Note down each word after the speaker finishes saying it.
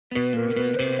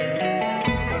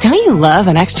you love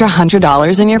an extra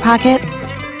 $100 in your pocket?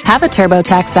 Have a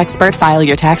TurboTax expert file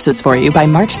your taxes for you by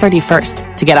March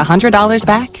 31st to get $100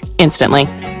 back instantly.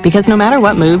 Because no matter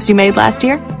what moves you made last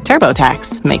year,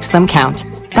 TurboTax makes them count.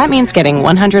 That means getting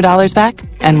 $100 back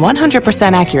and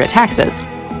 100% accurate taxes,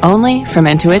 only from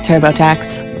Intuit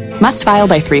TurboTax. Must file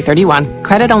by 3/31.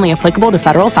 Credit only applicable to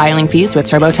federal filing fees with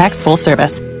TurboTax full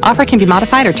service. Offer can be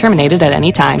modified or terminated at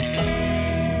any time.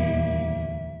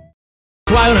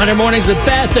 Y100 Mornings with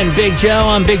Beth and Big Joe.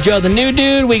 I'm Big Joe, the new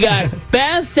dude. We got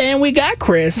Beth and we got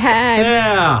Chris. Hey.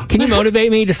 Yeah. Can you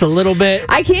motivate me just a little bit?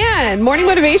 I can. Morning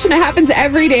motivation, it happens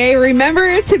every day.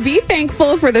 Remember to be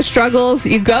thankful for the struggles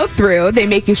you go through. They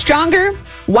make you stronger,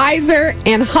 wiser,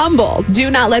 and humble. Do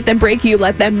not let them break you.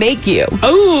 Let them make you.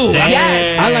 Ooh.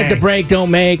 Yes. I like to break,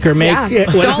 don't make, or make. Yeah.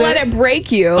 What Don't is let it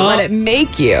break you. Oh. Let it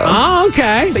make you. Oh,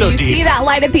 okay. So you see that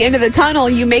light at the end of the tunnel,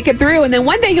 you make it through, and then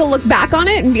one day you'll look back on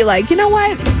it and be like, you know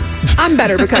what? I'm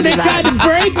better because They of tried that. to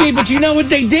break me, but you know what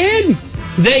they did?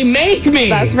 They make me.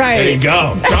 That's right. There you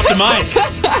go. Drop the mic.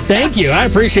 Thank you. I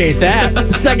appreciate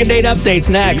that. Second date updates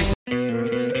next.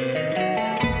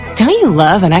 Don't you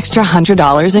love an extra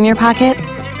 $100 in your pocket?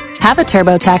 Have a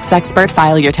TurboTax expert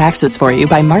file your taxes for you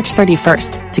by March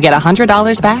 31st to get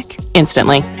 $100 back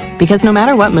instantly. Because no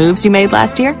matter what moves you made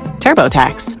last year,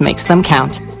 TurboTax makes them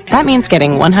count. That means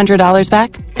getting $100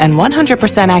 back and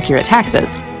 100% accurate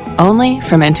taxes, only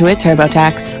from Intuit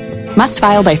TurboTax. Must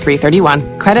file by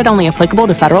 3/31. Credit only applicable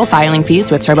to federal filing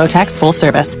fees with TurboTax full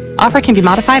service. Offer can be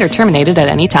modified or terminated at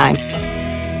any time.